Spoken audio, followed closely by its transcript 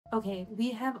Okay,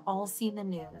 we have all seen the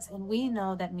news, and we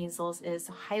know that measles is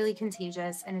highly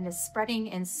contagious and it is spreading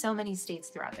in so many states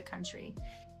throughout the country.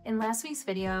 In last week's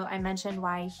video, I mentioned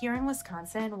why here in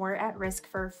Wisconsin, we're at risk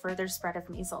for further spread of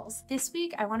measles. This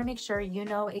week, I want to make sure you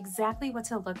know exactly what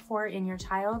to look for in your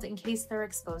child in case they're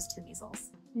exposed to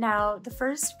measles. Now, the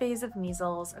first phase of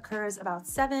measles occurs about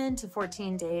 7 to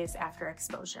 14 days after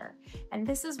exposure, and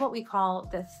this is what we call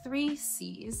the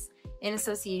 3Cs in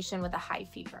association with a high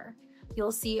fever.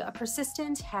 You'll see a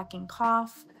persistent hacking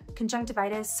cough,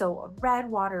 conjunctivitis, so red,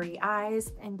 watery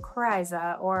eyes, and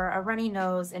coryza, or a runny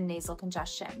nose and nasal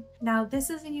congestion. Now, this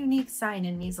is a unique sign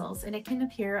in measles, and it can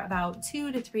appear about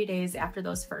 2 to 3 days after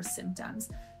those first symptoms.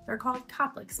 They're called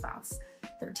Koplik spots.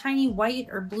 They're tiny white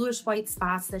or bluish-white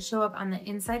spots that show up on the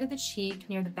inside of the cheek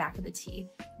near the back of the teeth.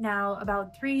 Now,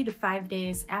 about 3 to 5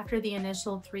 days after the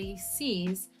initial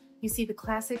 3Cs, you see the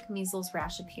classic measles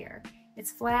rash appear.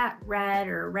 It's flat, red,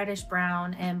 or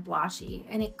reddish-brown and blotchy,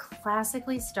 and it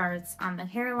classically starts on the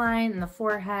hairline and the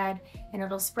forehead, and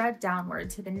it'll spread downward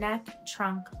to the neck,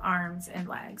 trunk, arms, and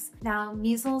legs. Now,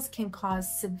 measles can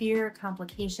cause severe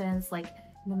complications like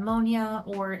pneumonia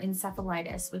or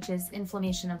encephalitis, which is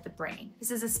inflammation of the brain.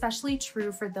 This is especially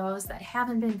true for those that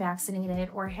haven't been vaccinated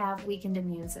or have weakened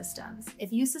immune systems.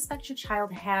 If you suspect your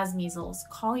child has measles,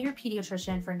 call your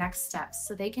pediatrician for next steps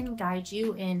so they can guide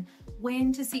you in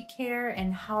when to seek care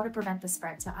and how to prevent the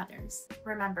spread to others.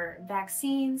 Remember,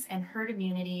 vaccines and herd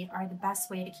immunity are the best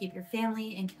way to keep your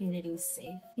family and communities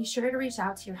safe. Be sure to reach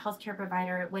out to your healthcare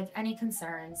provider with any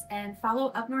concerns and follow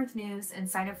Up North News and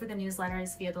sign up for the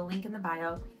newsletters via the link in the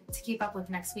bio to keep up with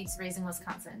next week's Raising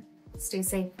Wisconsin. Stay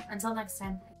safe. Until next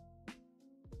time.